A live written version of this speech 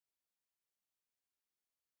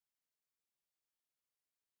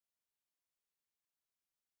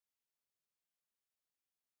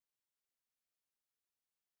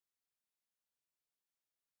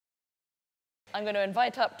I'm going to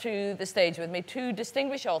invite up to the stage with me two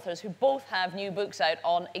distinguished authors who both have new books out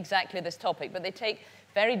on exactly this topic, but they take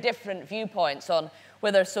very different viewpoints on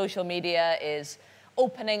whether social media is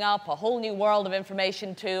opening up a whole new world of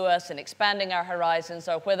information to us and expanding our horizons,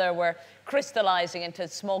 or whether we're crystallizing into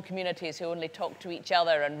small communities who only talk to each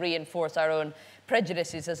other and reinforce our own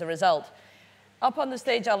prejudices as a result. Up on the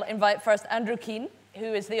stage, I'll invite first Andrew Keen,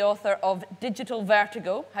 who is the author of Digital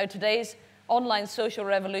Vertigo: How Today's Online Social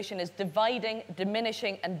Revolution is Dividing,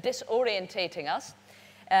 Diminishing, and Disorientating Us.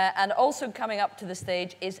 And also coming up to the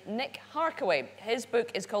stage is Nick Harkaway. His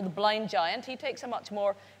book is called The Blind Giant. He takes a much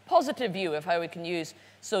more positive view of how we can use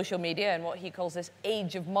social media in what he calls this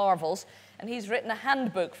age of marvels. And he's written a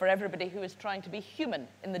handbook for everybody who is trying to be human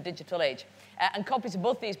in the digital age. And copies of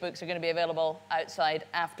both these books are going to be available outside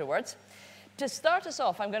afterwards. To start us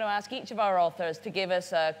off, I'm going to ask each of our authors to give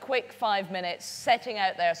us a quick 5 minutes setting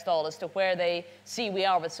out their stall as to where they see we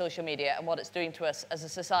are with social media and what it's doing to us as a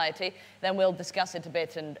society. Then we'll discuss it a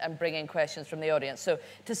bit and bring in questions from the audience. So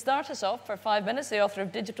to start us off for 5 minutes, the author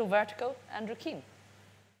of Digital Vertigo, Andrew Keen.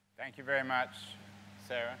 Thank you very much,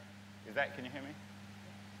 Sarah. Can you hear me?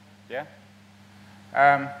 Yeah?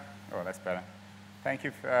 Oh, that's better. Thank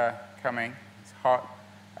you for coming. It's hot.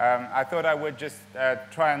 I thought I would just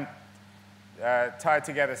try and tie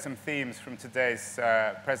together some themes from today's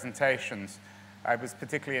presentations. I was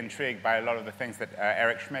particularly intrigued by a lot of the things that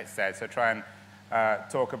Eric Schmidt said, so try and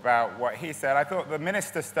talk about what he said. I thought the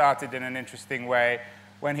minister started in an interesting way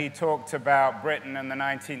when he talked about Britain and the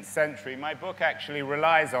 19th century. My book actually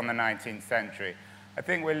relies on the 19th century. I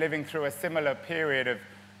think we're living through a similar period of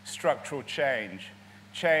structural change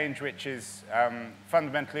which is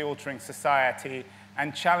fundamentally altering society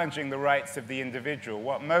and challenging the rights of the individual.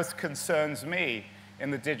 What most concerns me in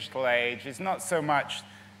the digital age is not so much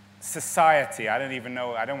society. I don't even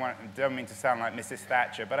know, I don't mean to sound like Mrs.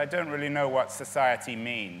 Thatcher, but I don't really know what society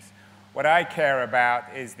means. What I care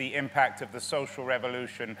about is the impact of the social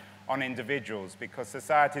revolution on individuals, because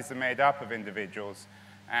societies are made up of individuals,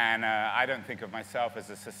 and I don't think of myself as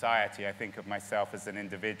a society, I think of myself as an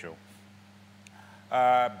individual.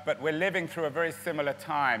 But we're living through a very similar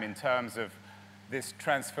time in terms of this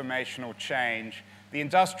transformational change. The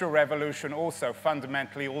Industrial Revolution also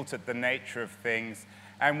fundamentally altered the nature of things,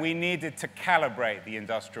 and we needed to calibrate the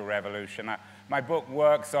Industrial Revolution. My book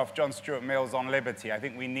works off John Stuart Mill's On Liberty. I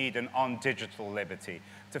think we need an On Digital Liberty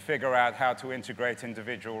to figure out how to integrate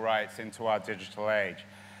individual rights into our digital age.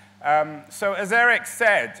 So as Eric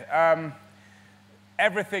said,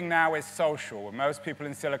 everything now is social. Most people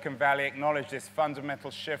in Silicon Valley acknowledge this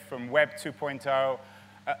fundamental shift from Web 2.0,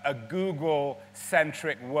 a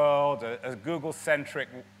Google-centric world, a Google-centric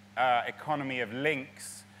economy of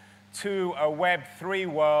links, to a Web 3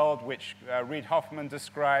 world, which Reid Hoffman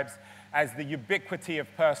describes as the ubiquity of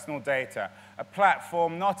personal data, a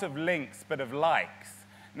platform not of links, but of likes.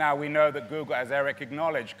 Now, we know that Google, as Eric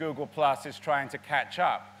acknowledged, Google Plus is trying to catch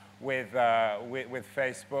up with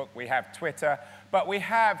Facebook. We have Twitter, but we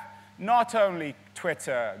have not only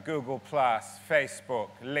Twitter, Google Plus, Facebook,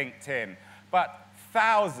 LinkedIn, but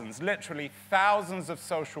thousands, literally thousands of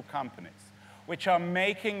social companies which are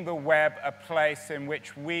making the web a place in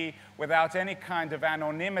which we, without any kind of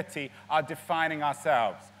anonymity, are defining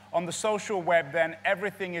ourselves. On the social web, then,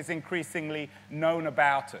 everything is increasingly known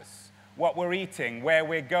about us. What we're eating, where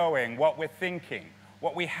we're going, what we're thinking,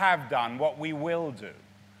 what we have done, what we will do,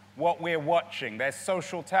 what we're watching. There's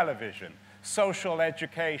social television, social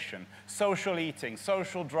education, social eating,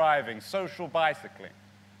 social driving, social bicycling.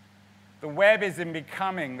 The web is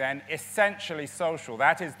becoming, then, essentially social.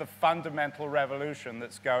 That is the fundamental revolution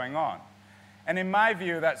that's going on. And in my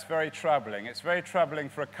view, that's very troubling. It's very troubling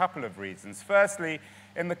for a couple of reasons. Firstly,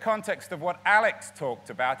 in the context of what Alex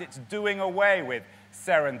talked about, it's doing away with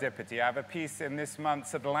serendipity. I have a piece in this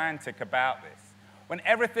month's Atlantic about this. When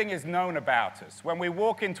everything is known about us, when we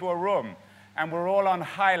walk into a room and we're all on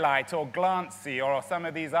Highlight or Glancy or some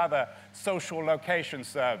of these other social location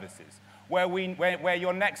services, where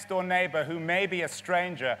your next-door neighbor, who may be a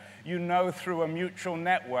stranger, you know through a mutual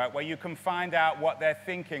network, where you can find out what they're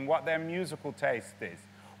thinking, what their musical taste is,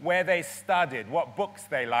 where they studied, what books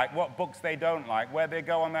they like, what books they don't like, where they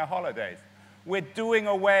go on their holidays. We're doing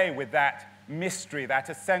away with that mystery, that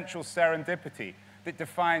essential serendipity that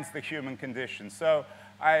defines the human condition. So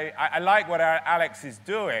I like what Alex is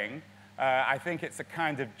doing. I think it's a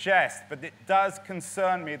kind of jest, but it does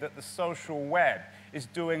concern me that the social web is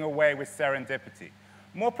doing away with serendipity.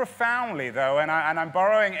 More profoundly, though, and I'm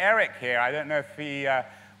borrowing Eric here, I don't know if he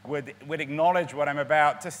would acknowledge what I'm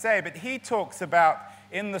about to say, but he talks about,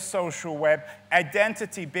 in the social web,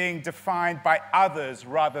 identity being defined by others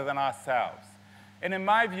rather than ourselves. And in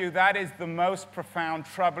my view, that is the most profound,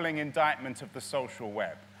 troubling indictment of the social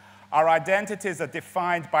web. Our identities are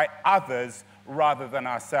defined by others rather than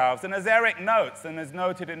ourselves. And as Eric notes, and as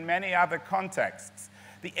noted in many other contexts,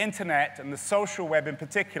 the internet, and the social web in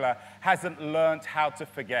particular, hasn't learned how to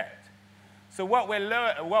forget. So what we're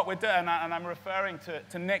doing, and I'm referring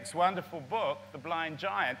to Nick's wonderful book, The Blind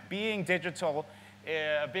Giant, Being Digital,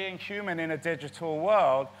 Being Human in a Digital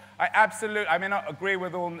World. I may not agree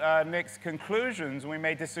with all Nick's conclusions. We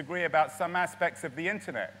may disagree about some aspects of the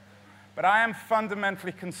internet. But I am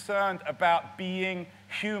fundamentally concerned about being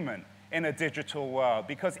human in a digital world.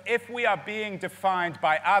 Because if we are being defined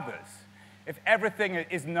by others, if everything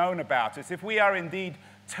is known about us, if we are indeed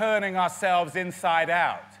turning ourselves inside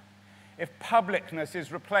out, if publicness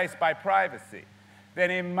is replaced by privacy,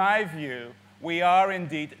 then in my view, we are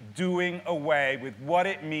indeed doing away with what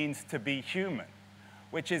it means to be human,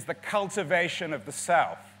 which is the cultivation of the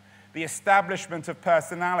self, the establishment of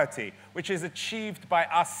personality, which is achieved by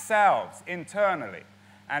ourselves internally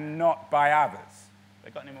and not by others.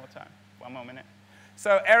 They got any more time? One more minute.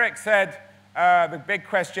 So Eric said, the big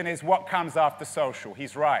question is, what comes after social?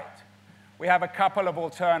 He's right. We have a couple of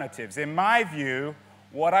alternatives. In my view,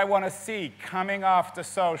 what I want to see coming after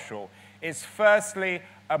social is firstly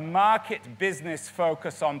a market business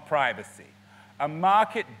focus on privacy, a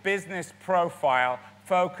market business profile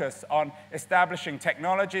focus on establishing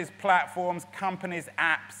technologies, platforms, companies,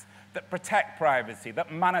 apps that protect privacy, that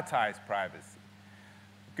monetize privacy.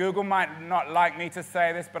 Google might not like me to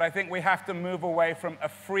say this, but I think we have to move away from a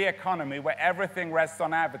free economy where everything rests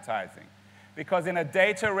on advertising. Because in a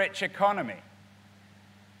data-rich economy,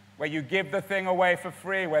 where you give the thing away for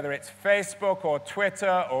free, whether it's Facebook or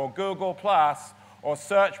Twitter or Google Plus or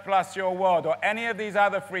Search Plus Your World or any of these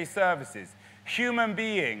other free services, human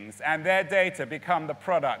beings and their data become the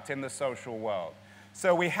product in the social world.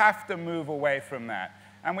 So we have to move away from that.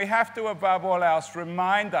 And we have to, above all else,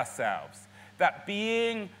 remind ourselves that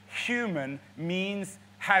being human means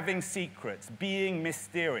having secrets, being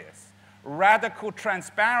mysterious. Radical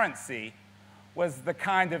transparency was the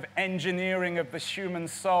kind of engineering of the human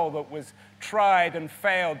soul that was tried and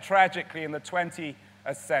failed tragically in the 20th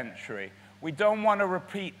century. We don't want to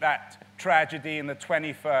repeat that tragedy in the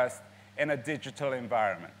 21st in a digital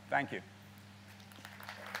environment. Thank you.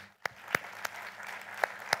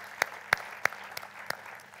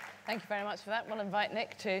 Thank you very much for that. We'll invite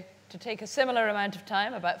Nick to take a similar amount of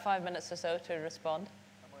time, about 5 minutes or so, to respond.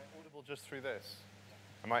 Am I audible just through this?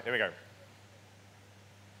 Here we go.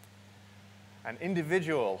 An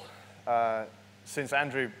individual, since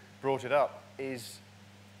Andrew brought it up, is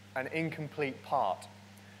an incomplete part.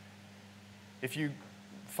 If you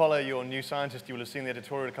follow your New Scientist, you will have seen the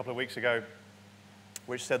editorial a couple of weeks ago,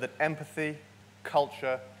 which said that empathy,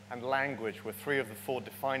 culture, and language were 3 of the 4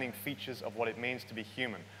 defining features of what it means to be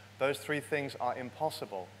human. Those 3 things are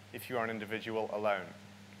impossible if you are an individual alone.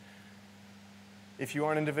 If you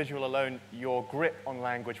are an individual alone, your grip on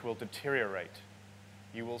language will deteriorate.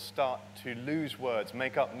 You will start to lose words,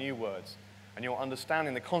 make up new words, and your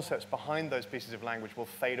understanding, the concepts behind those pieces of language will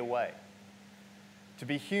fade away. To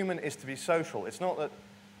be human is to be social. It's not that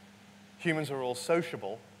humans are all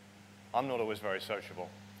sociable. I'm not always very sociable.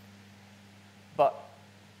 But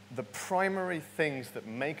the primary things that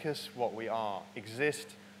make us what we are exist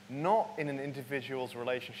not in an individual's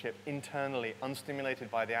relationship internally,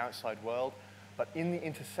 unstimulated by the outside world, but in the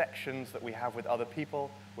intersections that we have with other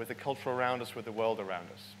people, with the culture around us, with the world around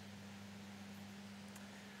us.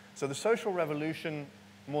 So the social revolution,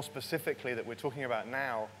 more specifically, that we're talking about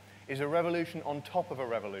now, is a revolution on top of a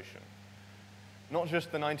revolution. Not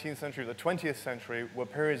just the 19th century, the 20th century were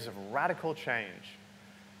periods of radical change.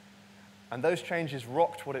 And those changes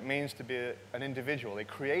rocked what it means to be an individual. They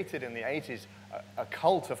created in the 80s a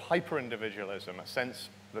cult of hyper-individualism, a sense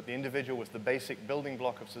that the individual was the basic building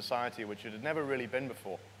block of society, which it had never really been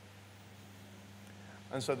before.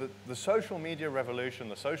 And so the social media revolution,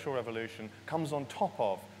 the social revolution, comes on top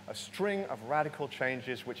of a string of radical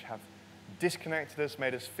changes which have disconnected us,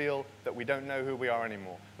 made us feel that we don't know who we are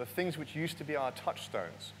anymore. The things which used to be our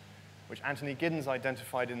touchstones, which Anthony Giddens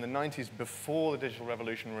identified in the 90s before the digital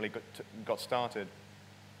revolution really got started.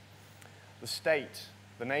 The state,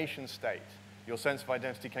 the nation state, your sense of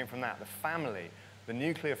identity came from that. The family, the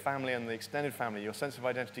nuclear family and the extended family, your sense of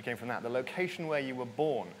identity came from that. The location where you were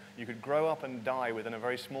born, you could grow up and die within a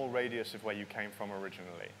very small radius of where you came from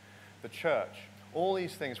originally. The church, all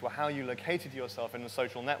these things were how you located yourself in the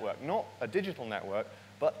social network, not a digital network,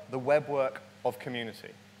 but the web work of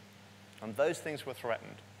community. And those things were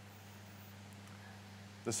threatened.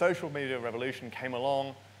 The social media revolution came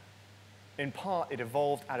along. In part, it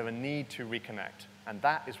evolved out of a need to reconnect. And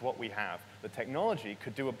that is what we have. The technology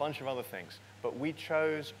could do a bunch of other things, but we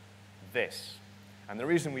chose this. And the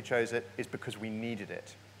reason we chose it is because we needed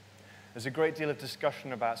it. There's a great deal of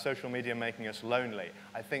discussion about social media making us lonely.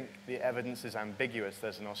 I think the evidence is ambiguous.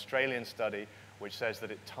 There's an Australian study which says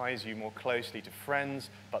that it ties you more closely to friends,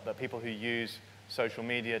 but that people who use social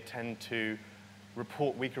media tend to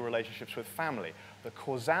report weaker relationships with family. The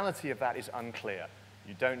causality of that is unclear.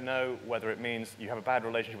 You don't know whether it means you have a bad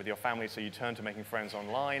relationship with your family, so you turn to making friends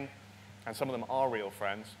online, and some of them are real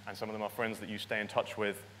friends, and some of them are friends that you stay in touch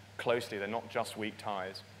with closely. They're not just weak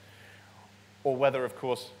ties. Or whether, of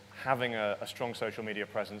course, having a strong social media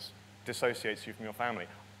presence dissociates you from your family.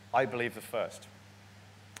 I believe the first.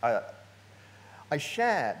 I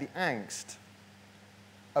share the angst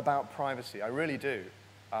about privacy. I really do.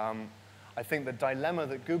 I think the dilemma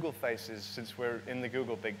that Google faces, since we're in the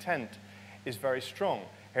Google Big Tent, is very strong.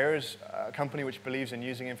 Here is a company which believes in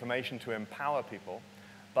using information to empower people,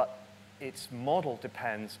 but its model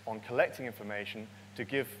depends on collecting information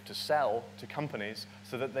to sell to companies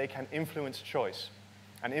so that they can influence choice.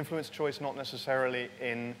 And influence choice not necessarily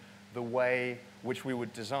in the way which we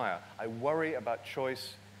would desire. I worry about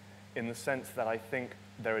choice in the sense that I think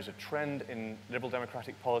there is a trend in liberal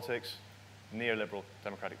democratic politics, neoliberal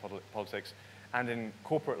democratic politics, and in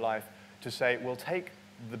corporate life to say, we'll take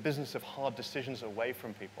the business of hard decisions away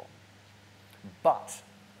from people. But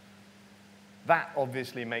that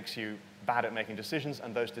obviously makes you bad at making decisions,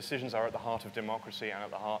 and those decisions are at the heart of democracy and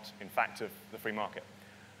at the heart, in fact, of the free market.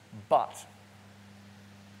 But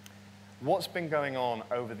what's been going on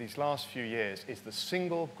over these last few years is the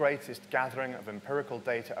single greatest gathering of empirical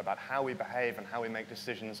data about how we behave and how we make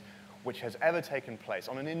decisions which has ever taken place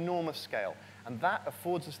on an enormous scale. And that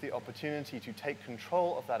affords us the opportunity to take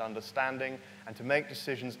control of that understanding and to make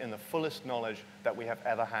decisions in the fullest knowledge that we have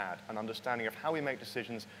ever had. An understanding of how we make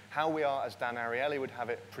decisions, how we are, as Dan Ariely would have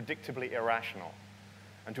it, predictably irrational.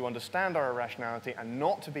 And to understand our irrationality and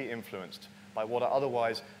not to be influenced by what are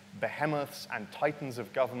otherwise behemoths and titans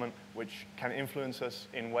of government which can influence us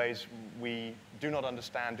in ways we do not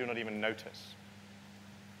understand, do not even notice.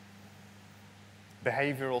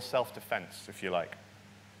 Behavioral self-defense, if you like.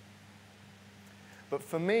 But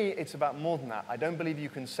for me, it's about more than that. I don't believe you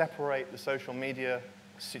can separate the social media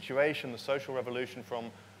situation, the social revolution,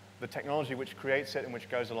 from the technology which creates it and which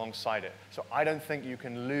goes alongside it. So I don't think you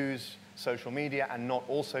can lose social media and not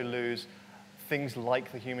also lose things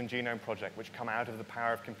like the Human Genome Project, which come out of the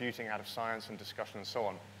power of computing, out of science and discussion and so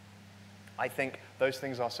on. I think those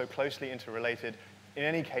things are so closely interrelated. In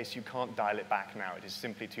any case, you can't dial it back now. It is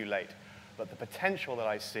simply too late. But the potential that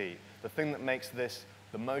I see, the thing that makes this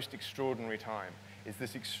the most extraordinary time, is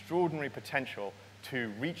this extraordinary potential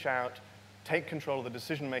to reach out, take control of the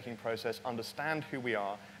decision-making process, understand who we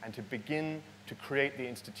are, and to begin to create the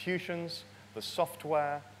institutions, the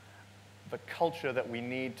software, the culture that we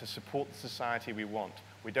need to support the society we want.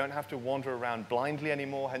 We don't have to wander around blindly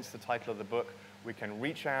anymore, hence the title of the book. We can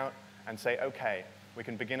reach out and say, okay, we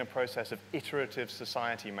can begin a process of iterative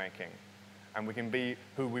society making. And we can be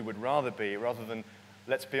who we would rather be, rather than,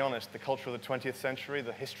 let's be honest, the culture of the 20th century,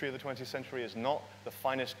 the history of the 20th century is not the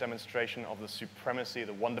finest demonstration of the supremacy,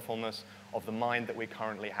 the wonderfulness of the mind that we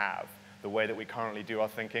currently have. The way that we currently do our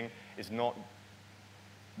thinking is not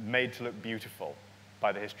made to look beautiful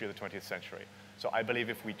by the history of the 20th century. So I believe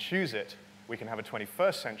if we choose it, we can have a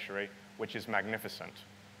 21st century which is magnificent.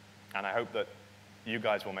 And I hope that you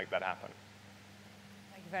guys will make that happen.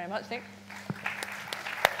 Thank you very much, Nick.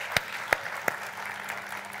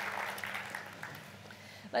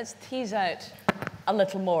 Let's tease out a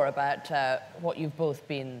little more about what you've both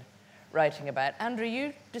been writing about. Andrew,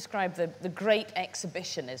 you described the great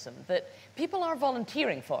exhibitionism that people are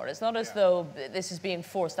volunteering for. It's not as though this is being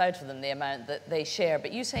forced out of them, the amount that they share,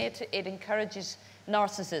 but you say it encourages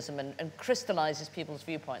narcissism and crystallizes people's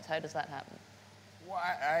viewpoints. How does that happen? Well,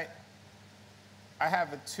 I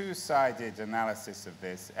have a two-sided analysis of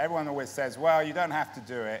this. Everyone always says, well, you don't have to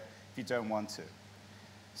do it if you don't want to.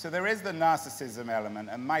 So there is the narcissism element,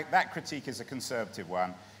 and that critique is a conservative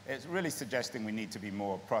one. It's really suggesting we need to be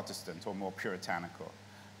more Protestant or more puritanical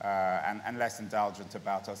and less indulgent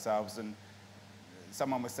about ourselves. And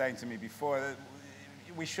someone was saying to me before that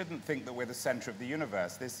we shouldn't think that we're the center of the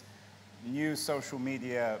universe. This new social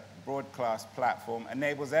media broadcast platform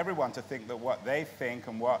enables everyone to think that what they think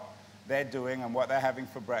and what they're doing and what they're having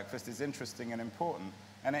for breakfast is interesting and important,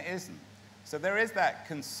 and it isn't. So there is that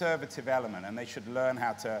conservative element, and they should learn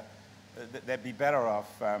how to, they'd be better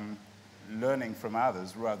off learning from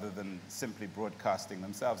others rather than simply broadcasting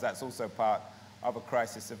themselves. That's also part of a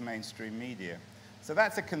crisis of mainstream media. So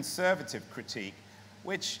that's a conservative critique.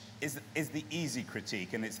 which is the easy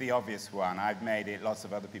critique, and it's the obvious one. I've made it, lots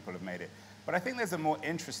of other people have made it. But I think there's a more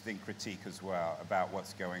interesting critique as well about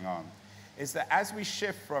what's going on, is that as we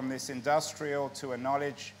shift from this industrial to a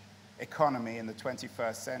knowledge economy in the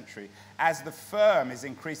 21st century, as the firm is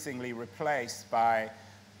increasingly replaced by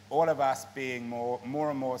all of us being more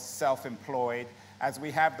and more self-employed, as we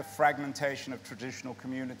have the fragmentation of traditional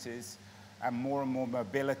communities and more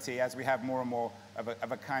mobility, as we have more and more of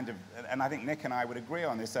a kind of, and I think Nick and I would agree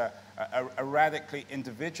on this, a radically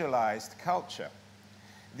individualized culture.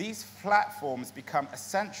 These platforms become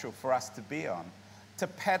essential for us to be on, to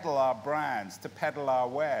peddle our brands, to peddle our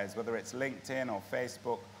wares, whether it's LinkedIn or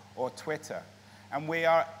Facebook or Twitter. And we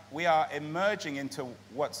are emerging into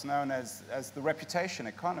what's known as the reputation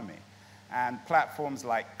economy. And platforms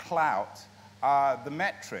like Clout are the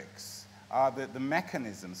metrics, are the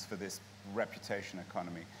mechanisms for this reputation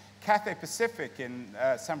economy. Cathay Pacific in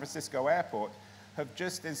San Francisco Airport have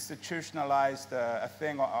just institutionalized a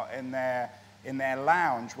thing in their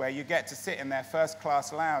lounge where you get to sit in their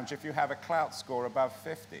first-class lounge if you have a Clout score above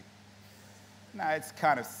 50. Now, it's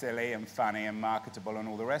kind of silly and funny and marketable and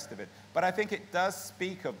all the rest of it, but I think it does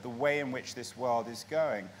speak of the way in which this world is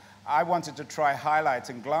going. I wanted to try Highlight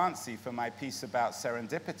and Glancy for my piece about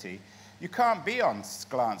serendipity. You can't be on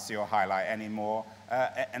Glancy or Highlight anymore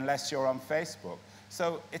unless you're on Facebook.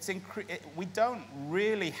 So we don't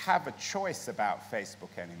really have a choice about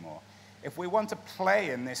Facebook anymore. If we want to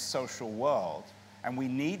play in this social world, and we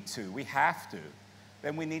need to, we have to,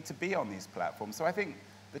 then we need to be on these platforms. So I think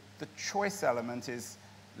the choice element is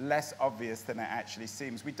less obvious than it actually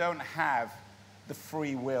seems. We don't have the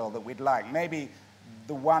free will that we'd like. Maybe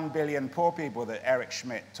the 1 billion poor people that Eric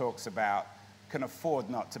Schmidt talks about can afford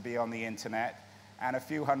not to be on the internet, and a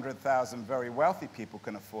few 100,000 very wealthy people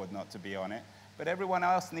can afford not to be on it, but everyone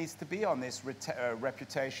else needs to be on this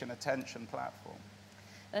reputation attention platform.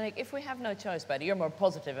 And if we have no choice about it, you're more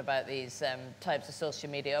positive about these types of social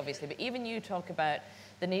media, obviously, but even you talk about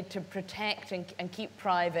the need to protect and keep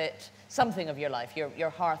private something of your life, your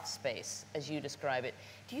hearth space, as you describe it.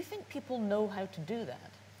 Do you think people know how to do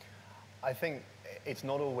that? I think it's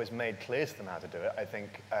not always made clear to them how to do it. I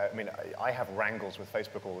think, I have wrangles with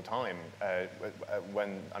Facebook all the time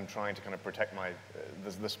when I'm trying to kind of protect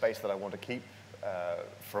the space that I want to keep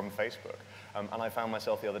from Facebook. And I found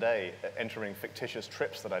myself the other day entering fictitious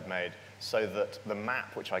trips that I'd made so that the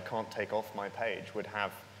map, which I can't take off my page, would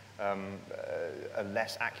have a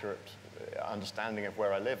less accurate understanding of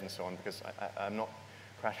where I live and so on, because I'm not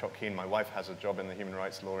crash hot keen. My wife has a job in the human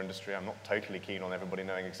rights law industry. I'm not totally keen on everybody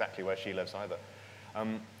knowing exactly where she lives either.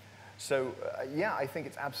 Yeah, I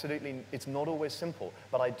think it's not always simple,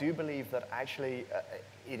 but I do believe that actually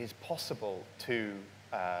it is possible to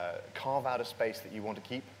carve out a space that you want to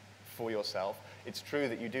keep for yourself. It's true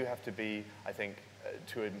that you do have to be, I think,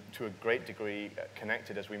 to a great degree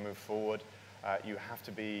connected as we move forward. You have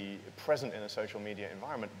to be present in a social media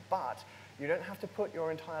environment, but you don't have to put your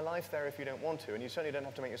entire life there if you don't want to, and you certainly don't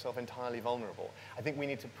have to make yourself entirely vulnerable. I think we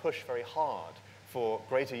need to push very hard for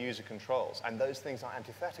greater user controls, and those things are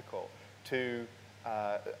antithetical to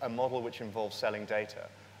a model which involves selling data.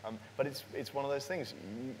 But it's one of those things.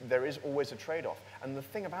 There is always a trade-off. And the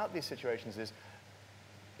thing about these situations is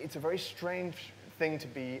it's a very strange thing to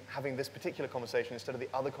be having this particular conversation instead of the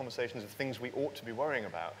other conversations of things we ought to be worrying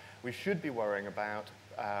about. We should be worrying about,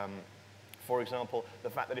 for example, the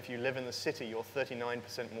fact that if you live in the city, you're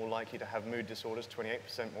 39% more likely to have mood disorders,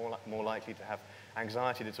 28% more likely to have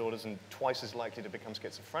anxiety disorders, and twice as likely to become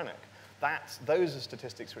schizophrenic. Those are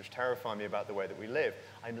statistics which terrify me about the way that we live.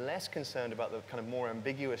 I'm less concerned about the kind of more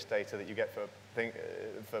ambiguous data that you get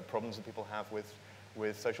for problems that people have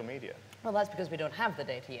with social media. Well, that's because we don't have the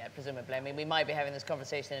data yet, presumably. I mean, we might be having this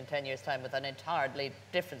conversation in 10 years' time with an entirely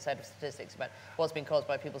different set of statistics about what's been caused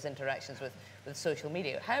by people's interactions with social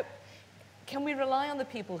media. How can we rely on the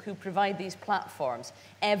people who provide these platforms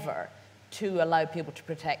ever to allow people to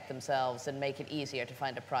protect themselves and make it easier to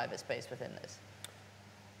find a private space within this?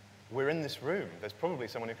 We're in this room. There's probably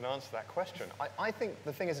someone who can answer that question. I think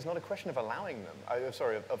the thing is, it's not a question of allowing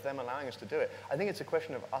them, of them allowing us to do it. I think it's a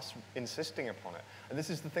question of us insisting upon it. And this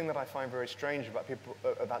is the thing that I find very strange about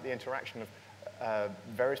about the interaction of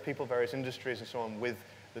various people, various industries, and so on with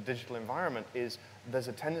the digital environment, is there's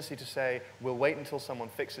a tendency to say, we'll wait until someone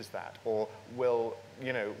fixes that, or we'll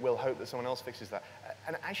hope that someone else fixes that.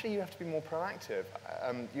 And actually, you have to be more proactive.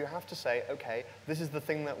 You have to say, okay, this is the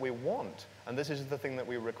thing that we want, and this is the thing that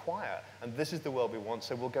we require, and this is the world we want,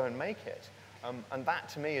 so we'll go and make it. And that,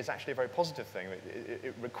 to me, is actually a very positive thing.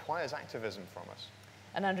 It requires activism from us.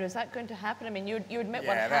 And Andrew, is that going to happen? I mean, you admit Yeah,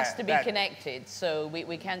 one has to be connected, so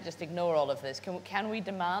we can't just ignore all of this. Can we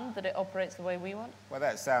demand that it operates the way we want? Well,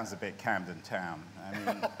 that sounds a bit Camden Town. I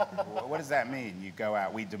mean, what does that mean? You go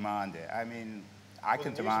out, we demand it. I mean, I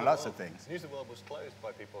can demand lots of things. News of the World was closed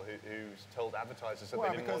by people who told advertisers that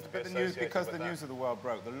well, they didn't want to be because associated the News of the World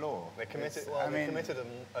broke the law. They committed, they committed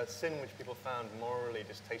a sin which people found morally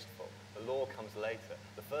distasteful. The law comes later.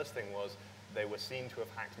 The first thing was they were seen to have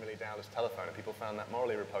hacked Millie Dowler's telephone, and people found that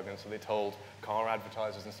morally repugnant, so they told car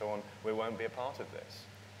advertisers and so on, we won't be a part of this.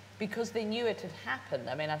 Because they knew it had happened.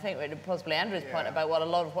 I mean, I think possibly Andrew's point about what a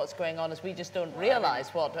lot of what's going on is we just don't realise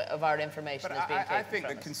what of our information is being taken I think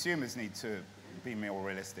that consumers need to be more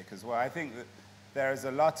realistic as well. I think that there is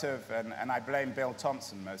a lot of, and I blame Bill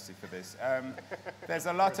Thompson mostly for this, there's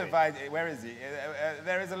a lot of, where is he?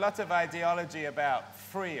 There is a lot of ideology about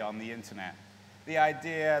free on the internet. The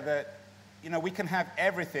idea that, you know, we can have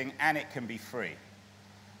everything and it can be free.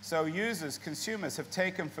 So users, consumers have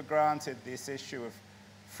taken for granted this issue of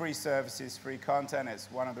free services, free content.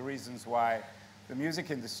 It's one of the reasons why the music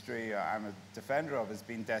industry, I'm a defender of, has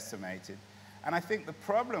been decimated. And I think the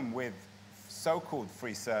problem with so-called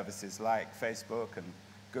free services like Facebook and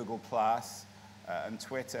Google Plus and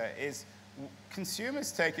Twitter is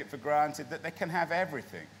consumers take it for granted that they can have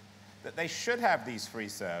everything, that they should have these free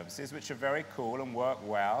services, which are very cool and work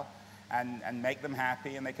well, and make them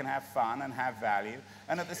happy, and they can have fun and have value,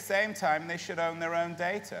 and at the same time they should own their own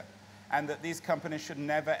data, and that these companies should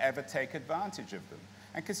never ever take advantage of them.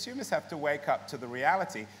 And consumers have to wake up to the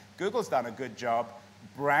reality. Google's done a good job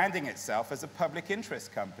branding itself as a public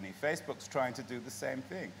interest company. Facebook's trying to do the same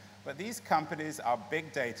thing. But these companies are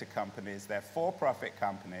big data companies, they're for-profit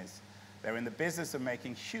companies, they're in the business of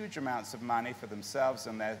making huge amounts of money for themselves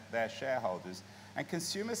and their shareholders. And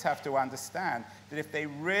consumers have to understand that if they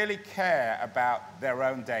really care about their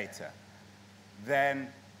own data,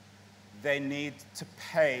 then they need to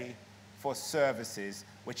pay for services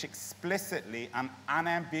which explicitly and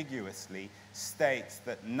unambiguously states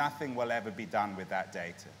that nothing will ever be done with that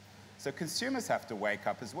data. So consumers have to wake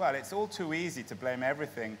up as well. It's all too easy to blame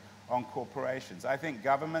everything on corporations. I think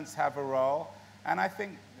governments have a role, and I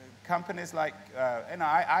think companies like,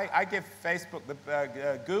 I give Facebook,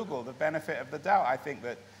 Google, the benefit of the doubt. I think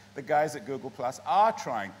that the guys at Google Plus are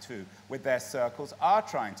trying to, with their circles, are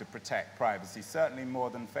trying to protect privacy, certainly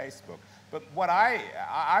more than Facebook. But what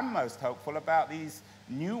I'm most hopeful about these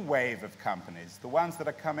new wave of companies, the ones that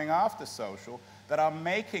are coming after social, that are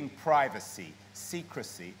making privacy,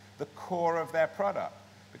 secrecy, the core of their product.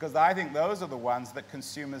 Because I think those are the ones that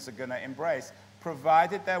consumers are going to embrace,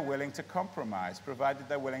 provided they're willing to compromise, provided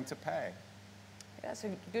they're willing to pay. That's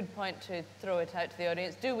a good point to throw it out to the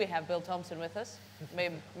audience. Do we have Bill Thompson with us?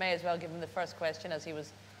 May as well give him the first question, as he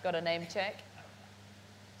got a name check.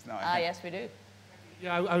 Yes, we do.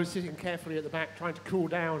 Yeah, I was sitting carefully at the back trying to cool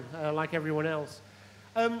down like everyone else.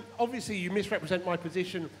 Obviously, you misrepresent my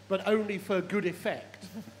position, but only for good effect.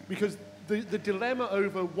 Because the dilemma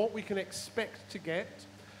over what we can expect to get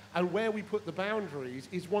and where we put the boundaries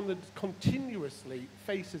is one that continuously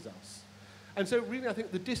faces us. And so really, I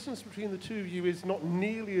think the distance between the two of you is not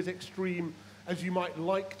nearly as extreme as you might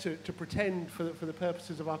like to pretend for the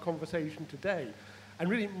purposes of our conversation today. And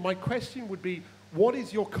really, my question would be, what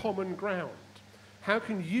is your common ground? How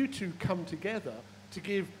can you two come together to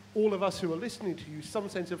give all of us who are listening to you some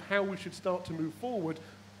sense of how we should start to move forward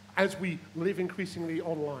as we live increasingly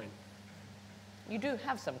online? You do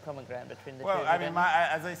have some common ground between the two. Well, I mean,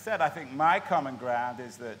 as I said, I think my common ground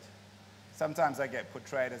is that sometimes I get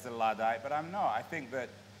portrayed as a Luddite, but I'm not. I think that,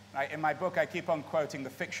 in my book, I keep on quoting the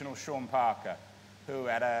fictional Sean Parker, who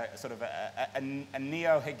at a sort of a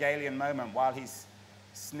neo-Hegelian moment, while he's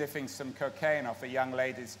sniffing some cocaine off a young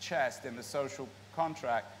lady's chest in the social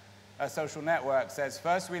contract, a social network, says,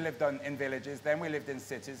 first we lived in villages, then we lived in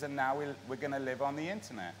cities, and now we're going to live on the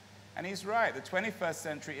internet. And he's right. The 21st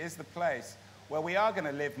century is the place where we are going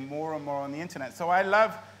to live more and more on the internet. So I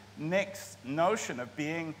love Nick's notion of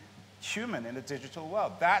being human in a digital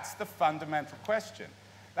world. That's the fundamental question.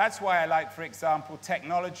 That's why I like, for example,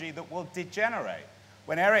 technology that will degenerate.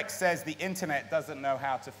 When Eric says the internet doesn't know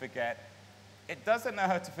how to forget, it doesn't know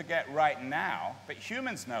how to forget right now, but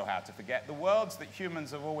humans know how to forget. The worlds that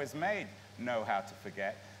humans have always made know how to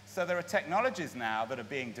forget. So there are technologies now that are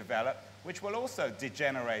being developed which will also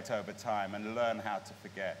degenerate over time and learn how to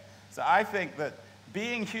forget. So I think that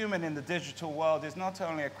being human in the digital world is not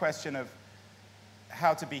only a question of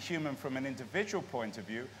how to be human from an individual point of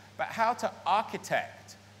view, but how to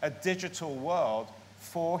architect a digital world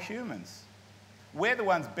for humans. We're the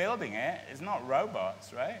ones building it. It's not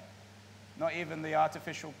robots, right? Not even the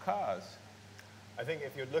artificial cars. I think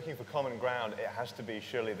if you're looking for common ground, it has to be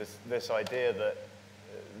surely this idea that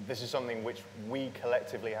this is something which we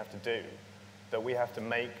collectively have to do, that we have to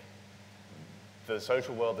make the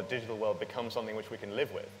social world, the digital world, become something which we can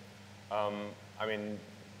live with. I mean,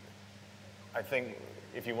 I think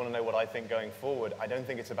if you want to know what I think going forward, I don't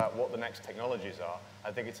think it's about what the next technologies are.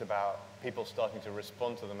 I think it's about people starting to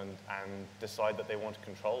respond to them and decide that they want to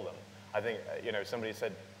control them. I think, you know, somebody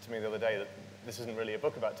said to me the other day that this isn't really a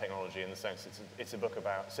book about technology in the sense it's a book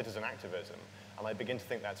about citizen activism. And I begin to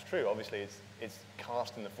think that's true. Obviously, it's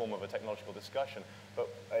cast in the form of a technological discussion. But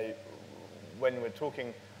when we're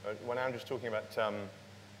talking, when Andrew's talking about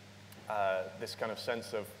this kind of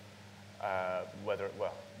sense of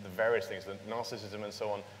the various things, the narcissism and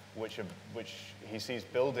so on, which he sees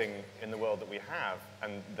building in the world that we have,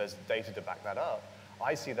 and there's data to back that up,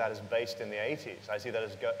 I see that as based in the 80s. I see that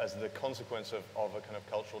as the consequence of a kind of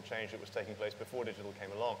cultural change that was taking place before digital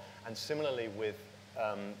came along. And similarly with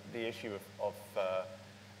the issue of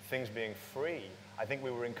things being free, I think we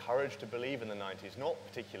were encouraged to believe in the 90s, not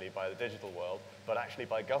particularly by the digital world, but actually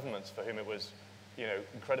by governments for whom it was, you know,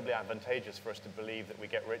 incredibly advantageous for us to believe that we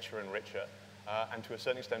get richer and richer, and to a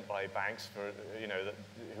certain extent by banks for, you know,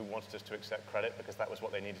 who wanted us to accept credit because that was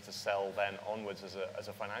what they needed to sell then onwards as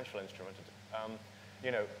a financial instrument. You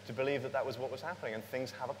know, to believe that that was what was happening, and things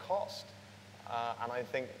have a cost. And I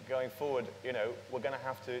think going forward, you know, we're going to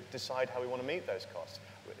have to decide how we want to meet those costs.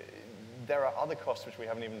 There are other costs which we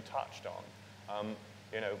haven't even touched on,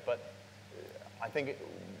 you know, but I think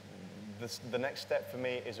the next step for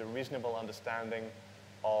me is a reasonable understanding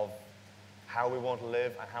of how we want to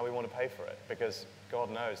live and how we want to pay for it, because God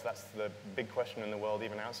knows that's the big question in the world,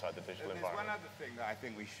 even outside the digital environment. There's one other thing that I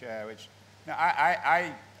think we share, which, now,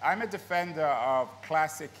 I'm a defender of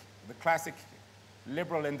the classic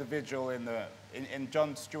liberal individual in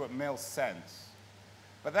John Stuart Mill's sense.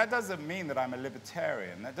 But that doesn't mean that I'm a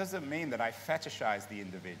libertarian. That doesn't mean that I fetishize the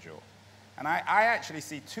individual. And I actually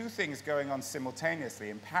see two things going on simultaneously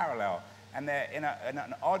in parallel, and they're in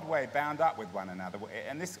an odd way bound up with one another.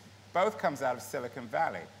 And this both comes out of Silicon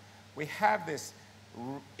Valley. We have this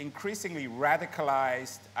increasingly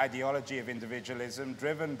radicalized ideology of individualism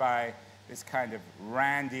driven by this kind of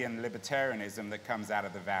Randian libertarianism that comes out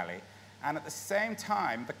of the Valley, and at the same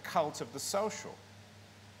time, the cult of the social.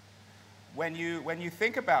 When you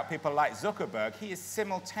think about people like Zuckerberg, he is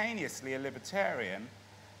simultaneously a libertarian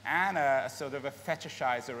and a sort of a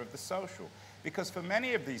fetishizer of the social. Because for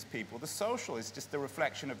many of these people, the social is just a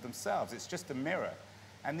reflection of themselves. It's just a mirror.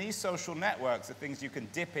 And these social networks are things you can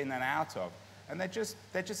dip in and out of, and they're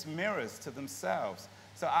just mirrors to themselves.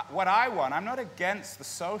 So what I want, I'm not against the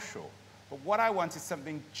social, but what I want is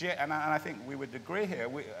something, and I think we would agree here,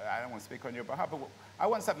 I don't want to speak on your behalf, but I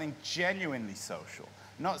want something genuinely social,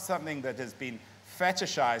 not something that has been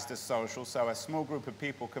fetishized as social so a small group of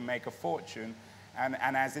people can make a fortune, and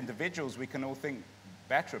as individuals we can all think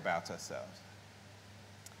better about ourselves.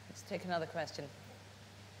 Let's take another question.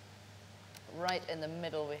 Right in the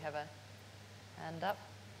middle, we have a hand up.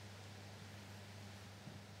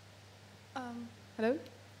 Hello.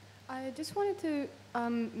 I just wanted to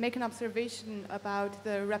make an observation about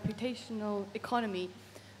the reputational economy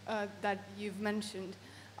that you've mentioned.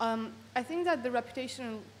 I think that the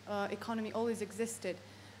reputational economy always existed.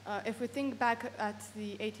 If we think back at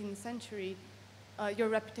the 18th century, your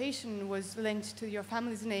reputation was linked to your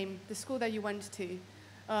family's name, the school that you went to.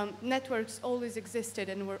 Networks always existed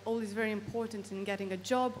and were always very important in getting a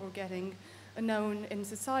job or getting known in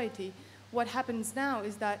society. What happens now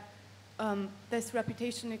is that this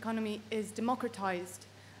reputation economy is democratized.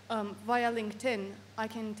 Via LinkedIn, I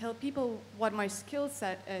can tell people what my skill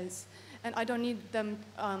set is, and I don't need them,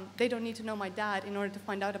 they don't need to know my dad in order to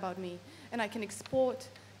find out about me. And I can export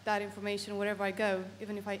that information wherever I go,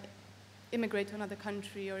 even if I immigrate to another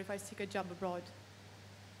country or if I seek a job abroad.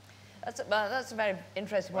 That's a very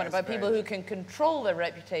interesting point about people who can control their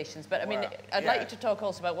reputations. But I mean, I'd like you to talk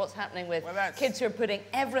also about what's happening with kids who are putting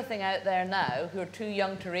everything out there now, who are too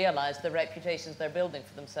young to realize the reputations they're building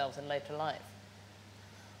for themselves in later life.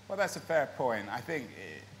 Well, that's a fair point. I think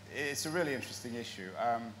it's a really interesting issue.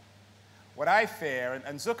 What I fear,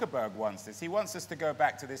 and Zuckerberg wants this, he wants us to go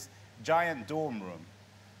back to this giant dorm room.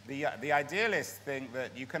 The idealists think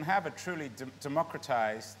that you can have a truly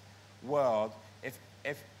democratized world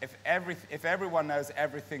if everyone knows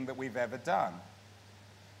everything that we've ever done.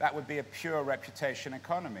 That would be a pure reputation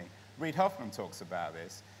economy. Reid Hoffman talks about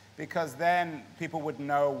this, because then people would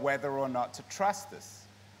know whether or not to trust us.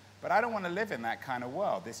 But I don't want to live in that kind of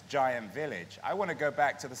world, this giant village. I want to go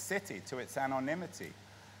back to the city, to its anonymity.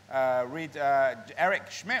 Eric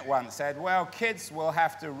Schmidt once said, well, kids will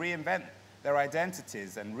have to reinvent their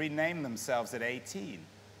identities and rename themselves at 18,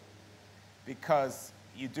 because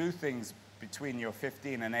you do things between your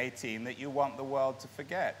 15 and 18 that you want the world to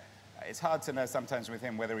forget. It's hard to know sometimes with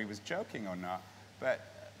him whether he was joking or not,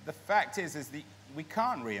 but the fact is that we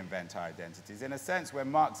can't reinvent our identities. In a sense, when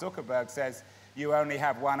Mark Zuckerberg says you only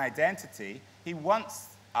have one identity, he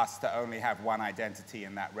wants us to only have one identity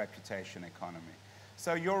in that reputation economy.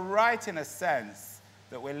 So you're right in a sense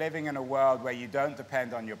that we're living in a world where you don't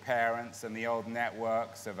depend on your parents and the old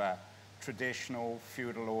networks of a traditional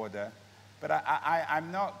feudal order. But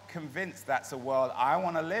I'm not convinced that's a world I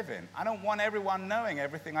want to live in. I don't want everyone knowing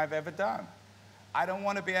everything I've ever done. I don't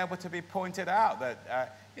want to be able to be pointed out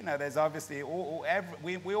that, you know, there's obviously,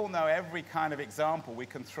 we all know every kind of example we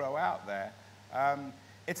can throw out there.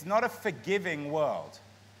 It's not a forgiving world,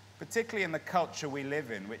 particularly in the culture we live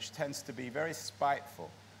in, which tends to be very spiteful.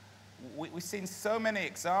 We've seen so many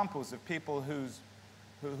examples of people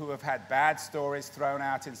who have had bad stories thrown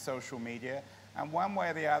out in social media, and one way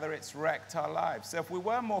or the other, it's wrecked our lives. So if we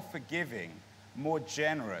were more forgiving, more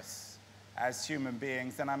generous as human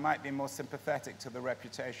beings, then I might be more sympathetic to the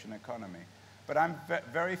reputation economy. But I'm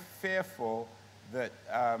very fearful that,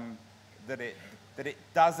 that it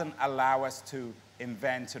doesn't allow us to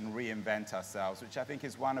invent and reinvent ourselves, which I think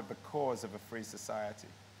is one of the cores of a free society.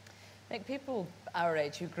 Nick, people our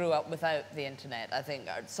age who grew up without the internet, I think,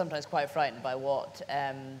 are sometimes quite frightened by what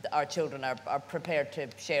our children are prepared to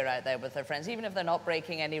share out there with their friends, even if they're not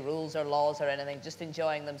breaking any rules or laws or anything, just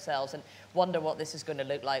enjoying themselves, and wonder what this is going to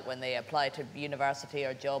look like when they apply to university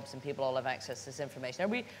or jobs and people all have access to this information. Are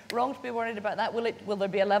we wrong to be worried about that? Will there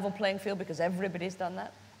be a level playing field because everybody's done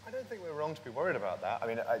that? I don't think we're wrong to be worried about that. I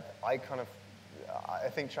mean, I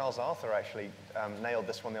think Charles Arthur actually nailed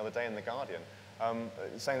this one the other day in The Guardian.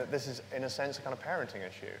 Saying that this is, in a sense, a kind of parenting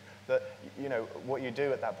issue. That, you know, what you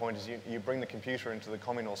do at that point is you bring the computer into the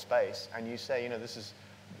communal space and you say, you know, this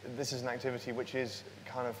is an activity which is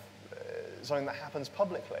kind of something that happens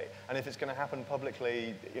publicly. And if it's going to happen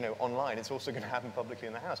publicly, you know, online, it's also going to happen publicly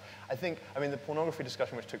in the house. I mean, the pornography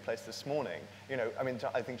discussion which took place this morning, you know, I mean,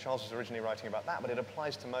 I think Charles was originally writing about that, but it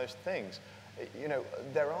applies to most things. You know,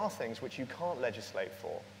 there are things which you can't legislate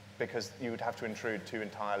for, because you would have to intrude too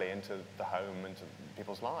entirely into the home, into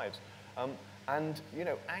people's lives. And, you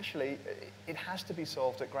know, actually, it has to be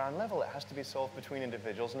solved at ground level. It has to be solved between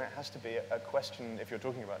individuals, and it has to be a question, if you're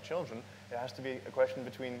talking about children, it has to be a question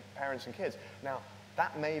between parents and kids. Now,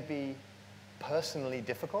 that may be personally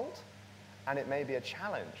difficult, and it may be a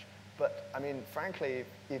challenge. But, I mean, frankly,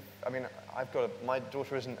 my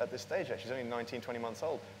daughter isn't at this stage yet. She's only 19, 20 months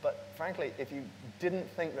old. But, frankly, if you didn't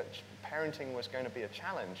think that parenting was going to be a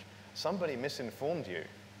challenge, somebody misinformed you.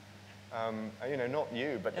 You know, not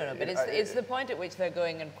you, but... No, but it's the point at which they're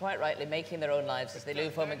going, and quite rightly, making their own lives as they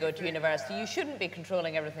leave home and go to university. You shouldn't be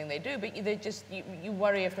controlling everything they do, but you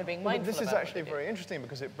worry if they're being mindful This is about actually very interesting,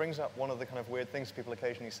 because it brings up one of the kind of weird things people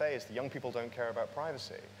occasionally say is that young people don't care about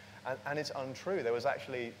privacy. And it's untrue. There was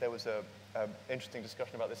an interesting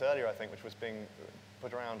discussion about this earlier, I think, which was being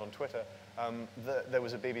put around on Twitter. There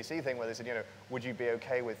was a BBC thing where they said, you know, would you be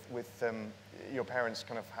okay with your parents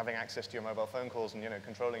kind of having access to your mobile phone calls and, you know,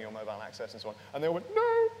 controlling your mobile access and so on? And they all went,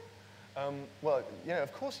 no! Well, you know,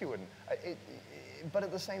 of course you wouldn't. But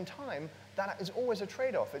at the same time, that is always a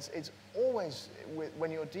trade-off. It's always,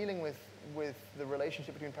 when you're dealing with the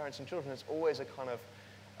relationship between parents and children, it's always a kind of,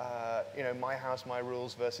 you know, my house, my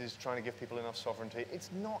rules versus trying to give people enough sovereignty. It's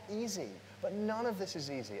not easy, but none of this is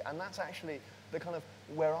easy. And that's actually the kind of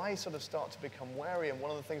where I sort of start to become wary. And one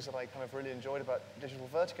of the things that I kind of really enjoyed about Digital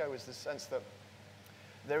Vertigo is this sense that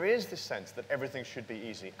there is this sense that everything should be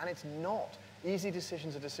easy. And it's not. Easy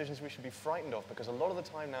decisions are decisions we should be frightened of, because a lot of the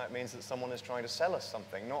time now it means that someone is trying to sell us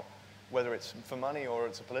something, not whether it's for money or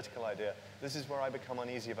it's a political idea. This is where I become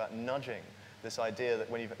uneasy about nudging. This idea that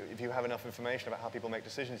if you have enough information about how people make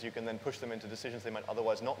decisions, you can then push them into decisions they might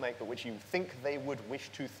otherwise not make, but which you think they would wish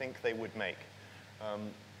to think they would make.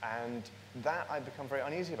 And that I become very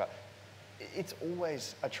uneasy about. It's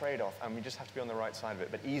always a trade-off, and we just have to be on the right side of it.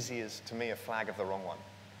 But easy is, to me, a flag of the wrong one.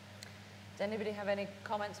 Does anybody have any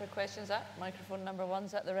comments or questions? Microphone number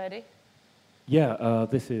one's at the ready. Yeah,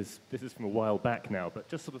 this is from a while back now, but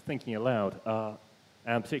just sort of thinking aloud,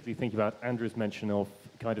 and particularly thinking about Andrew's mention of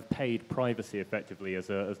kind of paid privacy effectively as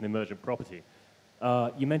an emergent property.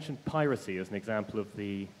 You mentioned piracy as an example of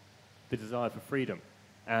the desire for freedom.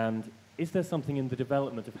 And is there something in the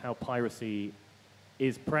development of how piracy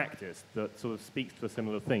is practiced that sort of speaks to a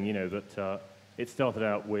similar thing? You know, that it started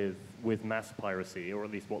out with mass piracy, or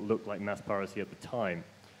at least what looked like mass piracy at the time.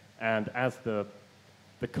 And as the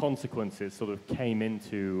consequences sort of came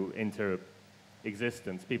into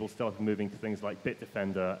existence, people started moving to things like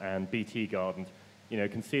Bitdefender and BT Guard and,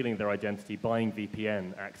 concealing their identity, buying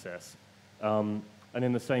VPN access. And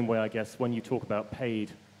in the same way, I guess, when you talk about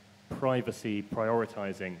paid privacy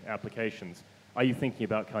prioritizing applications, are you thinking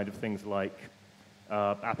about kind of things like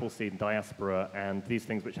Appleseed and Diaspora and these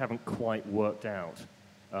things which haven't quite worked out,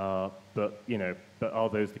 but are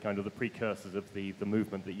those the kind of the precursors of the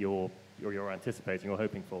movement that you're anticipating or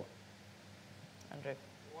hoping for? Andrew.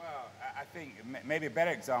 Well, I think maybe a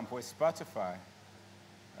better example is Spotify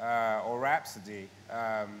or Rhapsody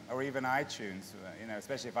or even iTunes,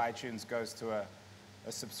 especially if iTunes goes to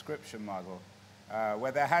a subscription model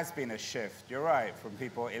where there has been a shift, you're right, from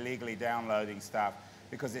people illegally downloading stuff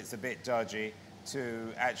because it's a bit dodgy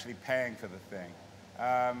to actually paying for the thing.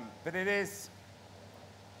 But it is,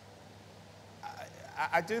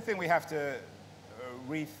 I do think we have to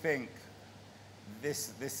rethink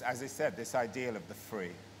this, as I said, this ideal of the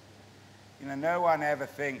free. No one ever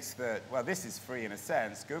thinks that, well, this is free in a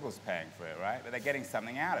sense, Google's paying for it, right? But they're getting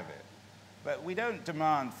something out of it. But we don't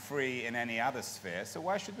demand free in any other sphere, so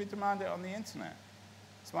why should we demand it on the internet?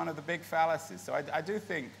 It's one of the big fallacies. So I do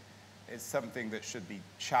think it's something that should be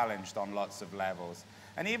challenged on lots of levels.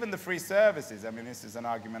 And even the free services, I mean, this is an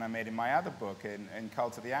argument I made in my other book, in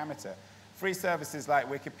Cult of the Amateur. Free services like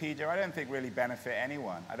Wikipedia, I don't think really benefit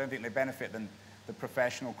anyone. I don't think they benefit the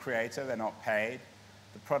professional creator. They're not paid.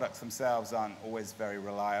 The products themselves aren't always very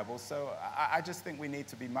reliable. So I just think we need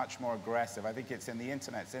to be much more aggressive. I think it's in the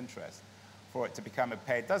internet's interest for it to become a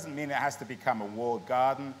paid. Doesn't mean it has to become a walled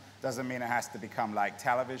garden. Doesn't mean it has to become like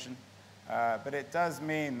television. But it does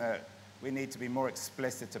mean that we need to be more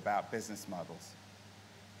explicit about business models.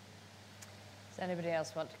 Does anybody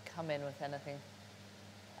else want to come in with anything?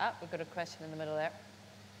 We've got a question in the middle there.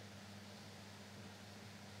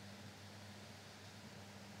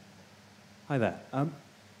 Hi there.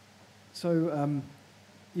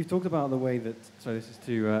 You've talked about the way that, sorry, this is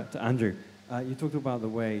to Andrew. You talked about the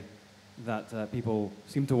way that people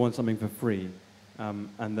seem to want something for free,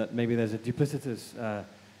 and that maybe there's a duplicitous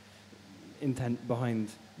intent behind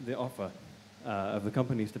the offer of the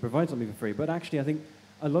companies to provide something for free. But actually, I think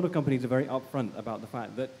a lot of companies are very upfront about the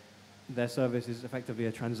fact that their service is effectively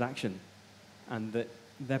a transaction, and that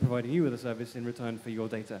they're providing you with a service in return for your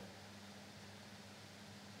data.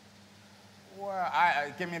 Well,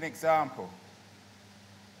 give me an example.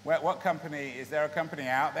 What company, is there a company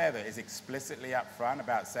out there that is explicitly upfront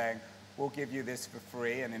about saying, we'll give you this for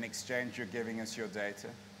free, and in exchange you're giving us your data?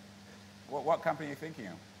 What company are you thinking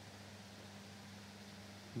of?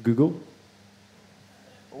 Google?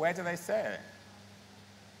 Where do they say it?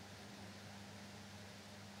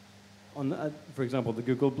 On, for example, the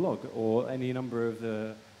Google blog, or any number of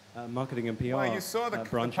the marketing and PR branches of the website. Well, you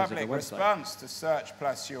saw the public response to Search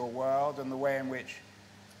plus Your World, and the way in which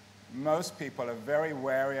most people are very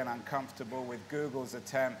wary and uncomfortable with Google's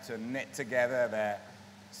attempt to knit together their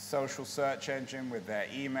social search engine with their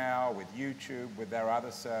email, with YouTube, with their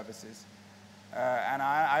other services. And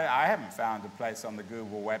I haven't found a place on the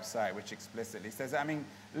Google website which explicitly says that. I mean,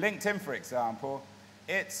 LinkedIn, for example,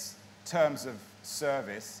 its terms of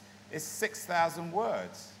service is 6,000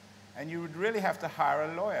 words. And you would really have to hire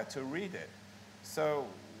a lawyer to read it. So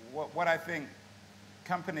what I think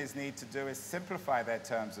companies need to do is simplify their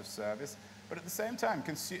terms of service, but at the same time,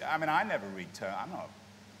 I mean, I never read terms. I'm not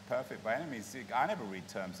perfect by any means. I never read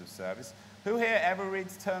terms of service. Who here ever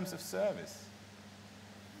reads terms of service?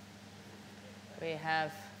 We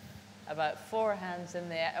have about 4 hands in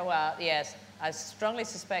the air. Well, yes, I strongly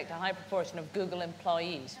suspect a high proportion of Google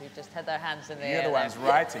employees who just had their hands in the air. You're the ones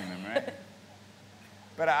writing them, right?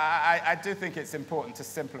 But I do think it's important to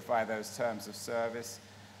simplify those terms of service.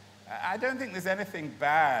 I don't think there's anything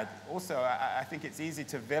bad. Also, I think it's easy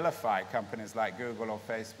to vilify companies like Google or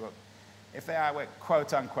Facebook if they are,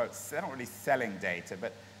 quote unquote, they're not really selling data,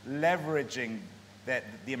 but leveraging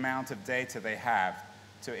the amount of data they have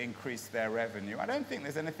to increase their revenue. I don't think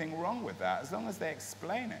there's anything wrong with that, as long as they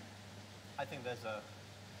explain it. I think there's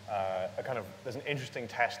there's an interesting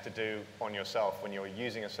test to do on yourself when you're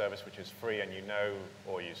using a service which is free and you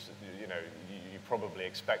probably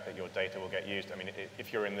expect that your data will get used. I mean,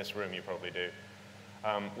 if you're in this room, you probably do.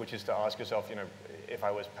 Which is to ask yourself, if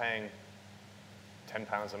I was paying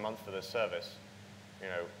 £10 a month for this service,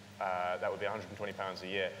 that would be £120 a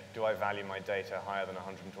year. Do I value my data higher than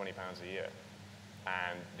 £120 a year?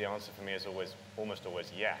 And the answer for me is almost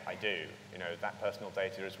always, yeah, I do. That personal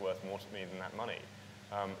data is worth more to me than that money.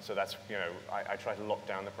 So that's, I try to lock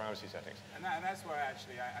down the privacy settings. And that's where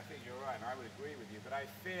actually I think you're right, and I would agree with you, but I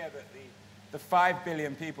fear that the 5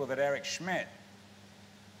 billion people that Eric Schmidt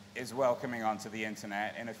is welcoming onto the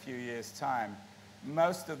internet in a few years' time,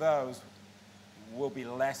 most of those will be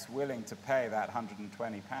less willing to pay that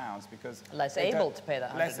 £120 because less able to pay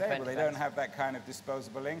that 120 less able. They don't have that kind of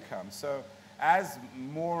disposable income. So as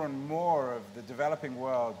more and more of the developing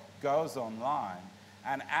world goes online,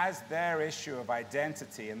 and as their issue of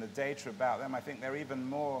identity and the data about them, I think they're even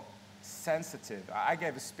more sensitive. I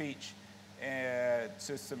gave a speech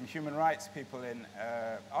to some human rights people in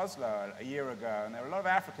Oslo a year ago, and there were a lot of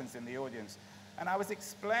Africans in the audience, and I was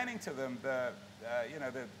explaining to them the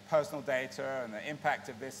personal data and the impact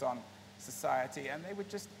of this on society, and they would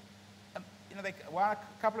just, a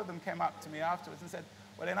couple of them came up to me afterwards and said,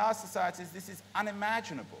 well, in our societies, this is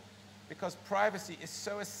unimaginable because privacy is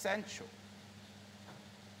so essential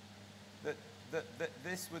that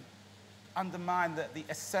this would undermine the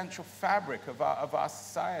essential fabric of our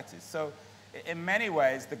societies. So in many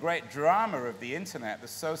ways, the great drama of the internet, the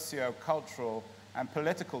socio-cultural and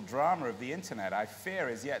political drama of the internet, I fear,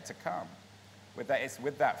 is yet to come. It's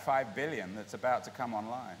with that 5 billion that's about to come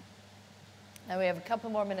online. Now we have a couple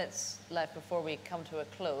more minutes left before we come to a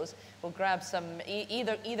close. We'll grab some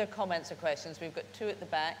either comments or questions. We've got two at the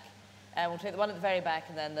back, and we'll take the one at the very back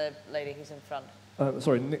and then the lady who's in front.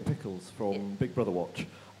 Sorry, Nick Pickles from Big Brother Watch.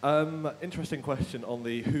 Interesting question on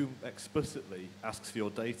the who explicitly asks for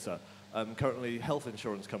your data. Currently, health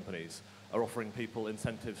insurance companies are offering people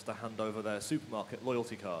incentives to hand over their supermarket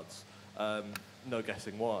loyalty cards. No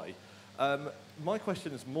guessing why. My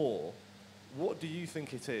question is more, what do you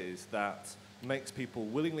think it is that makes people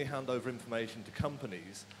willingly hand over information to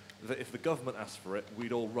companies that if the government asked for it,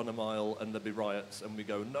 we'd all run a mile and there'd be riots, and we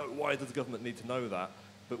go, no, why does the government need to know that?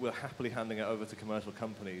 But we're happily handing it over to commercial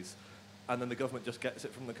companies, and then the government just gets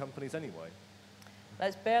it from the companies anyway.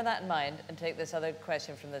 Let's bear that in mind and take this other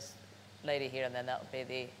question from this lady here, and then that'll be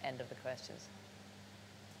the end of the questions.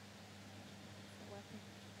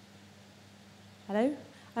 Hello,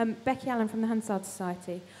 Becky Allen from the Hansard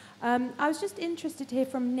Society. I was just interested to hear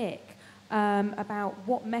from Nick about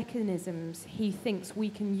what mechanisms he thinks we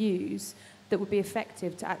can use that would be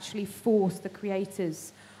effective to actually force the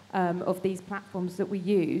creators of these platforms that we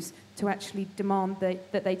use to actually demand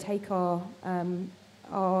that they take our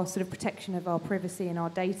sort of protection of our privacy and our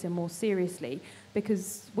data more seriously,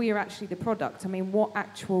 because we are actually the product. I mean, what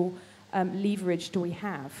actual leverage do we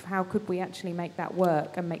have? How could we actually make that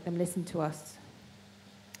work and make them listen to us?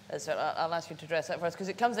 So I'll ask you to address that first, because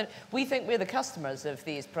it comes in. We think we're the customers of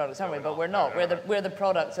these products, aren't we? But we're not. We're the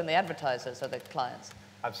products, and the advertisers are the clients.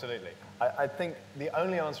 Absolutely. I think the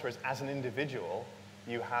only answer is, as an individual,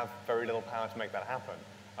 you have very little power to make that happen.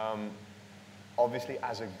 Obviously,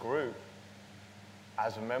 as a group,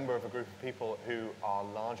 as a member of a group of people who are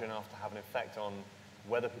large enough to have an effect on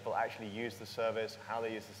whether people actually use the service, how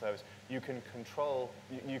they use the service, you can control,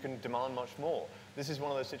 you can demand much more. This is one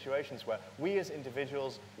of those situations where we as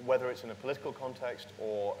individuals, whether it's in a political context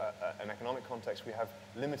or an economic context, we have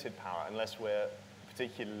limited power unless we're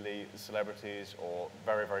particularly celebrities or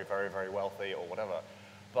very, very, very, very wealthy or whatever.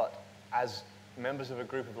 But as members of a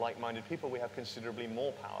group of like-minded people, we have considerably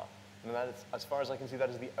more power. And that is, as far as I can see, that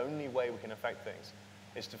is the only way we can affect things,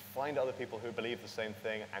 is to find other people who believe the same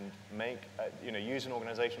thing and make, use an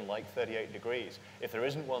organization like 38 Degrees. If there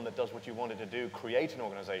isn't one that does what you wanted to do, create an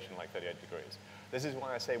organization like 38 Degrees. This is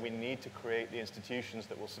why I say we need to create the institutions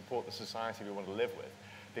that will support the society we want to live with.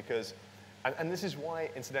 Because, and this is why,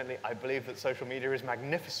 incidentally, I believe that social media is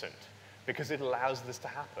magnificent, because it allows this to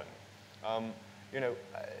happen.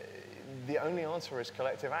 The only answer is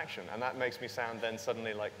collective action, and that makes me sound then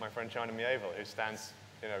suddenly like my friend China Miéville, who stands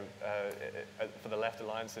for the Left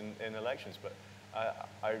Alliance in elections. But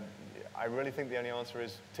I really think the only answer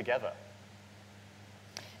is together.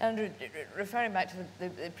 Andrew, referring back to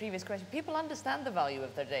the previous question, people understand the value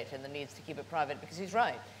of their data and the needs to keep it private, because he's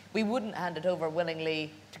right. We wouldn't hand it over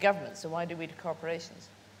willingly to governments, so why do we to corporations?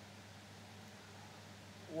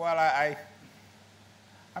 Well,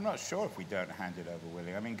 I'm not sure if we don't hand it over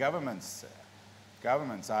willingly. I mean, governments'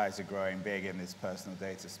 eyes are growing big in this personal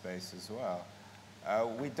data space as well.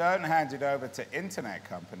 We don't hand it over to internet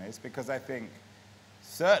companies, because I think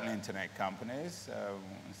certain internet companies,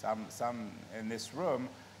 some in this room,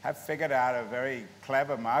 have figured out a very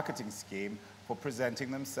clever marketing scheme for presenting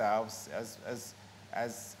themselves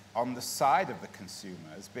as on the side of the consumer,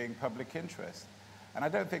 as being public interest. And I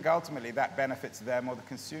don't think ultimately that benefits them or the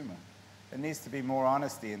consumer. There needs to be more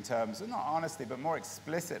honesty in terms of, not honesty, but more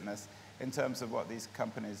explicitness in terms of what these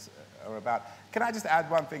companies are about. Can I just add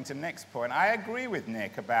one thing to Nick's point? I agree with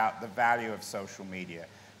Nick about the value of social media,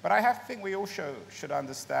 but I think we also should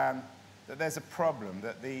understand that there's a problem,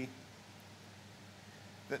 that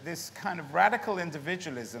this kind of radical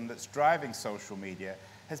individualism that's driving social media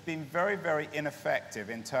has been very, very ineffective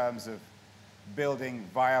in terms of building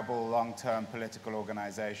viable long-term political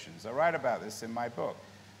organizations. I write about this in my book.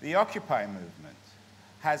 The Occupy movement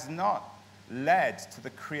has not led to the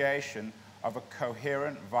creation of a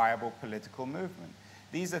coherent, viable political movement.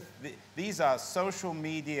 These are social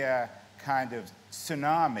media kind of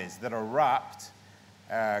tsunamis that erupt,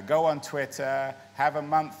 go on Twitter, have a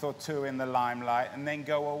month or two in the limelight, and then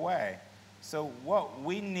go away. So what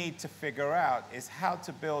we need to figure out is how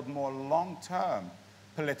to build more long-term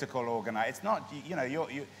political organization. It's not,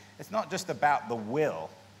 it's not just about the will.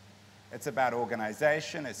 It's about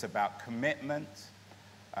organization. It's about commitment.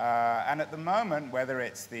 And at the moment, whether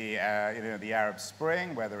it's the Arab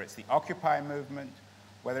Spring, whether it's the Occupy movement,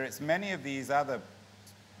 whether it's many of these other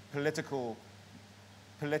political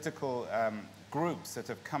groups that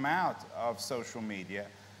have come out of social media,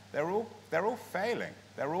 they're all failing.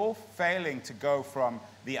 They're all failing to go from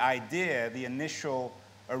the idea, the initial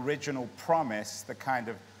original promise, the kind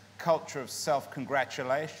of culture of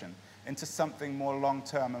self-congratulation, into something more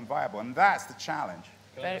long-term and viable. And that's the challenge.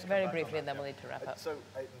 Very briefly, and then we'll need to wrap up. So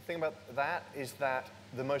the thing about that is that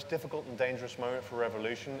the most difficult and dangerous moment for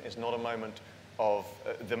revolution is not a moment of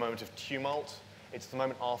the moment of tumult. It's the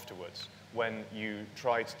moment afterwards, when you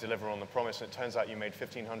try to deliver on the promise, and it turns out you made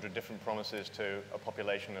 1,500 different promises to a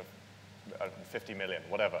population of 50 million,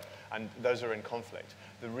 whatever, and those are in conflict.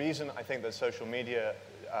 The reason I think that social media,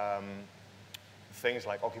 things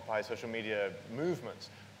like Occupy, social media movements,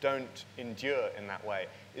 don't endure in that way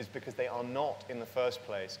is because they are not, in the first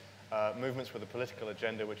place, movements with a political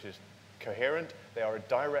agenda which is coherent. They are a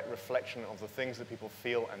direct reflection of the things that people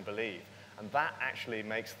feel and believe. And that actually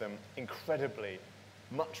makes them incredibly,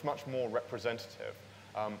 much more representative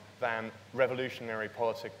than revolutionary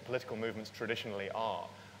political movements traditionally are.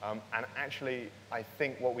 And actually, I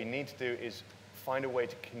think what we need to do is find a way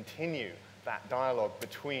to continue that dialogue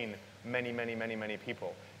between many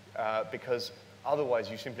people, because otherwise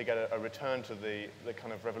you simply get a return to the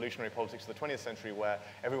kind of revolutionary politics of the 20th century, where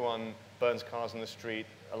everyone burns cars in the street,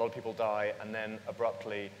 a lot of people die, and then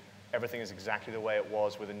abruptly everything is exactly the way it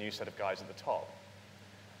was with a new set of guys at the top.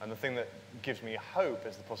 And the thing that gives me hope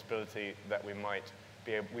is the possibility that we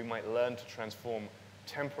might learn to transform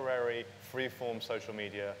temporary, free-form social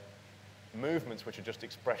media movements, which are just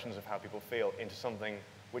expressions of how people feel, into something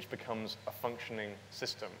which becomes a functioning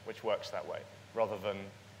system which works that way, rather than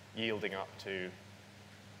yielding up to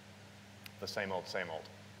the same old.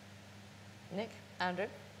 Nick, Andrew,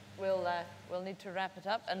 we'll need to wrap it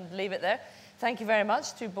up and leave it there. Thank you very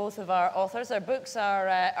much to both of our authors. Their books are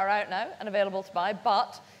out now and available to buy,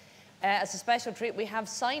 but as a special treat, we have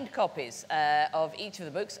signed copies of each of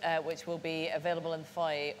the books, which will be available in the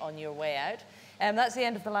foyer on your way out. That's the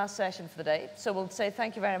end of the last session for the day. So we'll say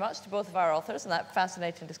thank you very much to both of our authors and that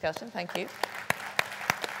fascinating discussion. Thank you.